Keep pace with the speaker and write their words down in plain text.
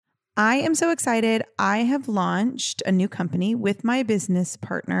I am so excited. I have launched a new company with my business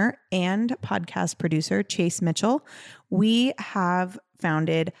partner and podcast producer, Chase Mitchell. We have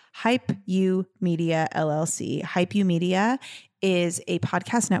founded Hype U Media LLC. Hype U Media is a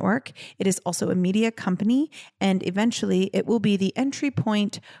podcast network. It is also a media company, and eventually it will be the entry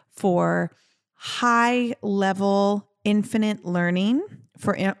point for high level infinite learning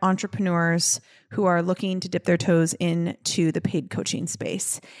for entrepreneurs who are looking to dip their toes into the paid coaching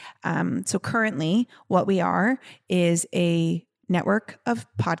space. So currently what we are is a network of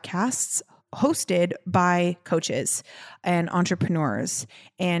podcasts hosted by coaches and entrepreneurs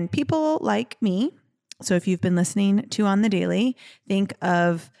and people like me. So if you've been listening to On the Daily, think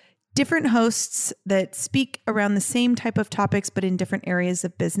of different hosts that speak around the same type of topics, but in different areas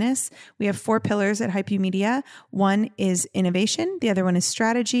of business. We have 4 pillars at Hype U Media. One is innovation. The other one is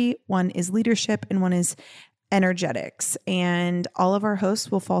strategy. One is leadership, and one is energetics. And all of our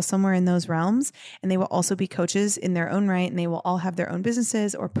hosts will fall somewhere in those realms. And they will also be coaches in their own right. And they will all have their own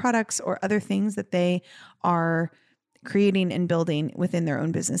businesses or products or other things that they are creating and building within their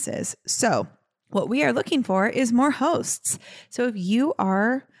own businesses. So what we are looking for is more hosts. So if you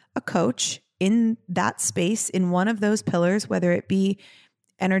are a coach in that space, in one of those pillars, whether it be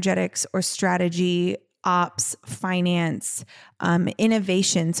energetics or strategy, ops, finance,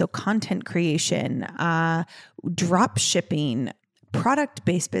 innovation, so content creation, drop shipping,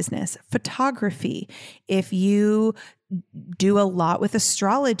 product-based business, photography. If you do a lot with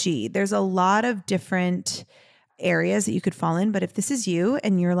astrology, there's a lot of different areas that you could fall in. But if this is you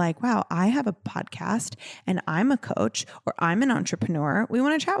and you're like, wow, I have a podcast and I'm a coach or I'm an entrepreneur, we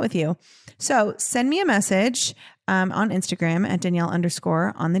want to chat with you. So send me a message on Instagram at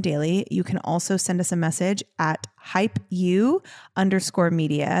Danielle_on-the-daily. You can also send us a message at HypeU_media.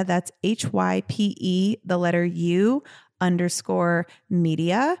 That's HYPE, the letter U_media.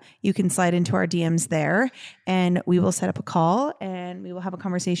 You can slide into our DMs there and we will set up a call and we will have a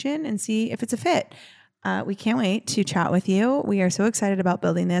conversation and see if it's a fit. We can't wait to chat with you. We are so excited about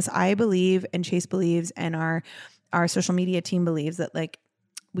building this. I believe, and Chase believes, and our social media team believes that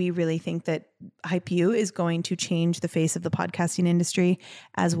we really think that Hype U is going to change the face of the podcasting industry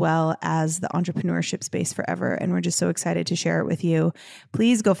as well as the entrepreneurship space forever. And we're just so excited to share it with you.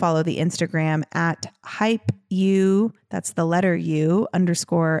 Please go follow the Instagram at HypeU, that's the letter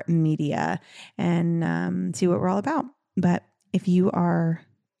U_media, and see what we're all about. But if you are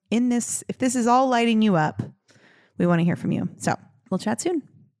in this, if this is all lighting you up, we want to hear from you. So we'll chat soon.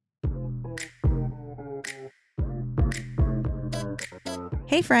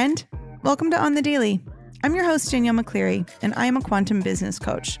 Hey friend, welcome to On the Daily. I'm your host, Danielle McCleary, and I am a quantum business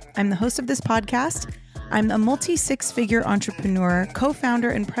coach. I'm the host of this podcast. I'm a multi-6-figure entrepreneur, co-founder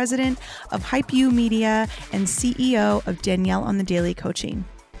and president of Hype U Media, and CEO of Danielle on the Daily Coaching.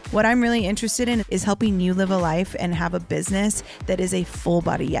 What I'm really interested in is helping you live a life and have a business that is a full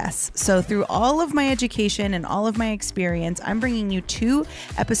body yes. So through all of my education and all of my experience, I'm bringing you 2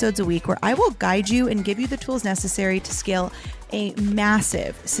 episodes a week where I will guide you and give you the tools necessary to scale a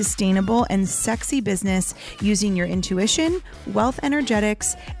massive, sustainable, and sexy business using your intuition, wealth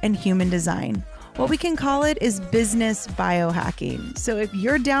energetics, and human design. What we can call it is business biohacking. So if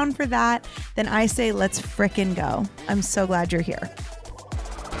you're down for that, then I say let's frickin' go. I'm so glad you're here.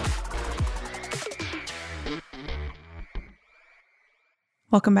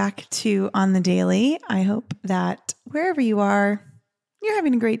 Welcome back to On the Daily. I hope that wherever you are, you're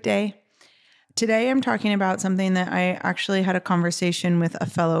having a great day. Today, I'm talking about something that I actually had a conversation with a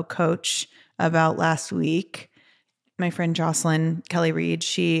fellow coach about last week. My friend Jocelyn Kelly Reed,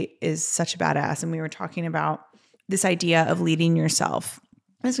 she is such a badass. And we were talking about this idea of leading yourself.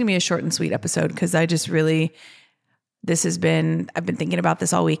 It's going to be a short and sweet episode because I've been thinking about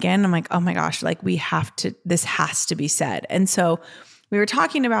this all weekend. I'm like, oh my gosh, this has to be said. And so we were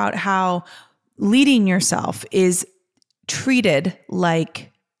talking about how leading yourself is treated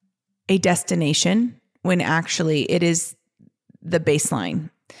like a destination when actually it is the baseline.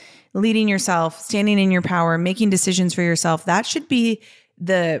 Leading yourself, standing in your power, making decisions for yourself, that should be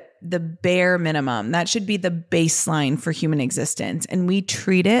the bare minimum. That should be the baseline for human existence. And we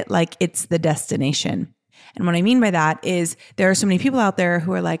treat it like it's the destination. And what I mean by that is there are so many people out there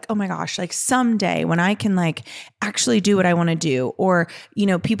who are like, oh my gosh, someday when I can actually do what I want to do, or,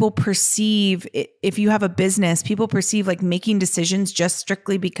 people perceive, if you have a business, people perceive making decisions just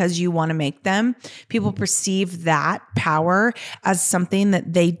strictly because you want to make them. People perceive that power as something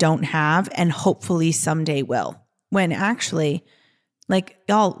that they don't have and hopefully someday will. When actually,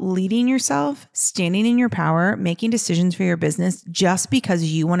 y'all, leading yourself, standing in your power, making decisions for your business just because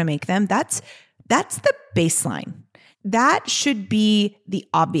you want to make them, that's the baseline. That should be the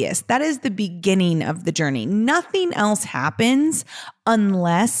obvious. That is the beginning of the journey. Nothing else happens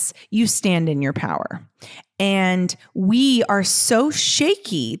unless you stand in your power. And we are so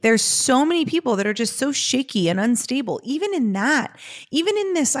shaky. There's so many people that are just so shaky and unstable, even in that, even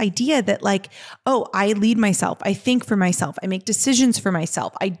in this idea that like, oh, I lead myself. I think for myself. I make decisions for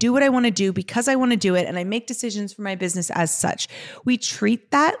myself. I do what I want to do because I want to do it. And I make decisions for my business as such. We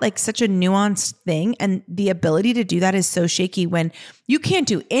treat that like such a nuanced thing. And the ability to do that is so shaky when you can't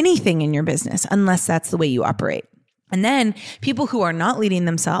do anything in your business unless that's the way you operate. And then people who are not leading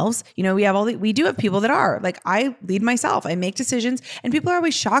themselves, we do have people that are like, I lead myself, I make decisions, and people are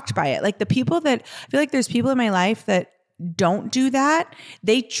always shocked by it. Like the people that I feel like there's people in my life that don't do that.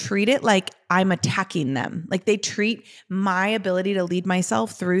 They treat it like I'm attacking them. Like they treat my ability to lead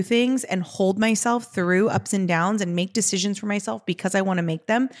myself through things and hold myself through ups and downs and make decisions for myself because I want to make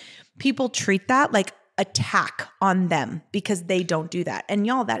them. People treat that like attack on them because they don't do that. And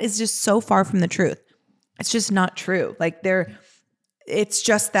y'all, that is just so far from the truth. It's just not true. Like it's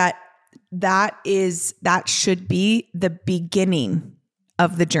just that should be the beginning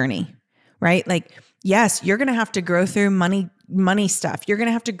of the journey, right? Like, yes, you're going to have to grow through money stuff. You're going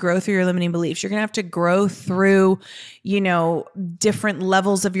to have to grow through your limiting beliefs. You're going to have to grow through, different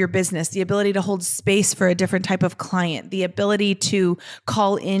levels of your business, the ability to hold space for a different type of client, the ability to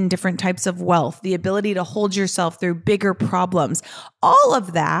call in different types of wealth, the ability to hold yourself through bigger problems. All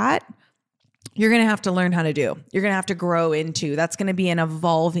of that you're going to have to learn how to do. You're going to have to grow into. That's going to be an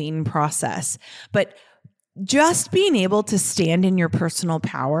evolving process. But just being able to stand in your personal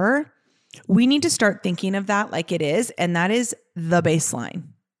power, we need to start thinking of that like it is. And that is the baseline.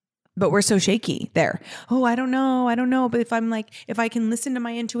 But we're so shaky there. Oh, I don't know. But if I can listen to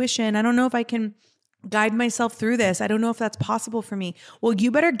my intuition, I don't know if I can guide myself through this. I don't know if that's possible for me. Well,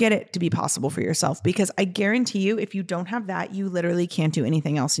 you better get it to be possible for yourself, because I guarantee you, if you don't have that, you literally can't do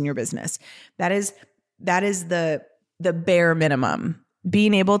anything else in your business. That is the bare minimum.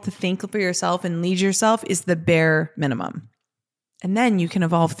 Being able to think for yourself and lead yourself is the bare minimum. And then you can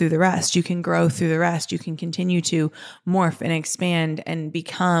evolve through the rest. You can grow through the rest. You can continue to morph and expand and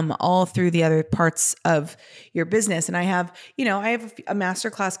become all through the other parts of your business. And I have a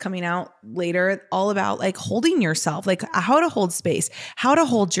masterclass coming out later all about like holding yourself, like how to hold space, how to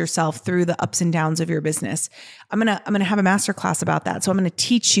hold yourself through the ups and downs of your business. I'm going to have a masterclass about that. So I'm going to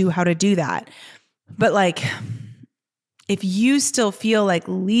teach you how to do that. But like, if you still feel like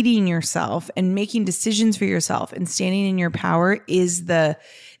leading yourself and making decisions for yourself and standing in your power is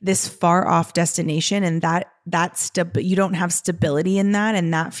this far off destination, and you don't have stability in that,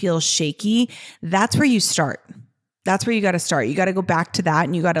 and that feels shaky, that's where you start. That's where you got to start. You got to go back to that,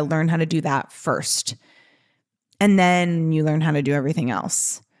 and you got to learn how to do that first. And then you learn how to do everything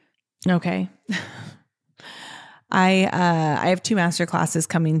else. Okay. I have 2 master classes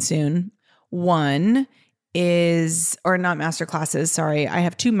coming soon. One is, or not master classes, sorry. I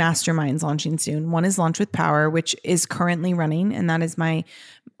have 2 masterminds launching soon. One is Launch with Power, which is currently running. And that is my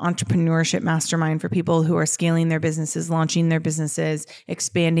entrepreneurship mastermind for people who are scaling their businesses, launching their businesses,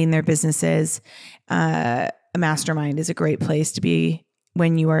 expanding their businesses. A mastermind is a great place to be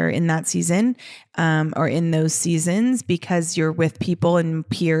when you are in that season, or in those seasons, because you're with people and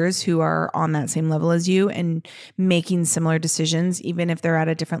peers who are on that same level as you and making similar decisions. Even if they're at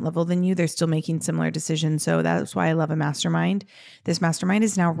a different level than you, they're still making similar decisions. So that's why I love a mastermind. This mastermind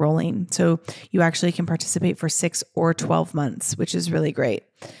is now rolling. So you actually can participate for 6 or 12 months, which is really great.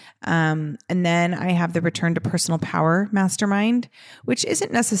 And then I have the Return to Personal Power Mastermind, which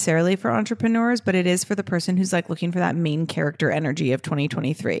isn't necessarily for entrepreneurs, but it is for the person who's like looking for that main character energy of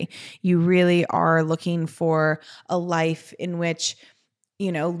 2023. You really are looking for a life in which,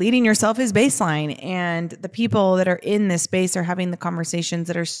 leading yourself is baseline, and the people that are in this space are having the conversations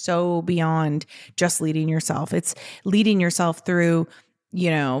that are so beyond just leading yourself. It's leading yourself through,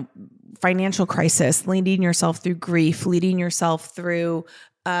 financial crisis, leading yourself through grief, leading yourself through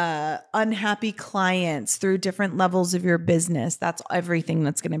unhappy clients, through different levels of your business. That's everything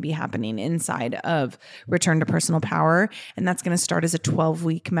that's going to be happening inside of Return to Personal Power. And that's going to start as a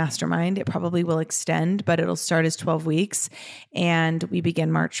 12-week mastermind. It probably will extend, but it'll start as 12 weeks. And we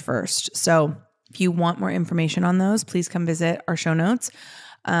begin March 1st. So if you want more information on those, please come visit our show notes.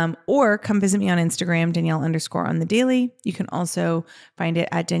 Or come visit me on Instagram, Danielle_on_the_daily. You can also find it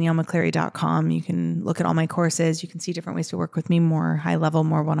at DanielleMcClary.com. You can look at all my courses. You can see different ways to work with me, more high level,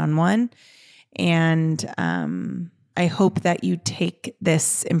 more one-on-one. And I hope that you take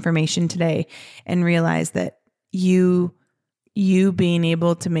this information today and realize that you being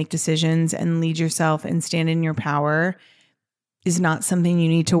able to make decisions and lead yourself and stand in your power is not something you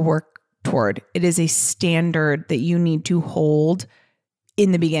need to work toward. It is a standard that you need to hold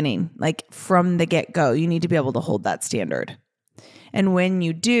in the beginning, like from the get-go. You need to be able to hold that standard. And when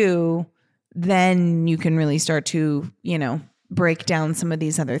you do, then you can really start to, break down some of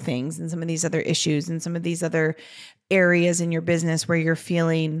these other things and some of these other issues and some of these other areas in your business where you're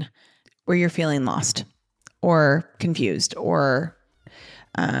feeling lost or confused or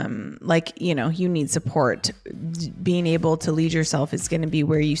you need support. Being able to lead yourself is going to be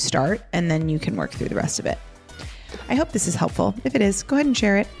where you start, and then you can work through the rest of it. I hope this is helpful. If it is, go ahead and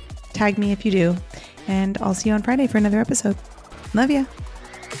share it. Tag me if you do. And I'll see you on Friday for another episode. Love ya.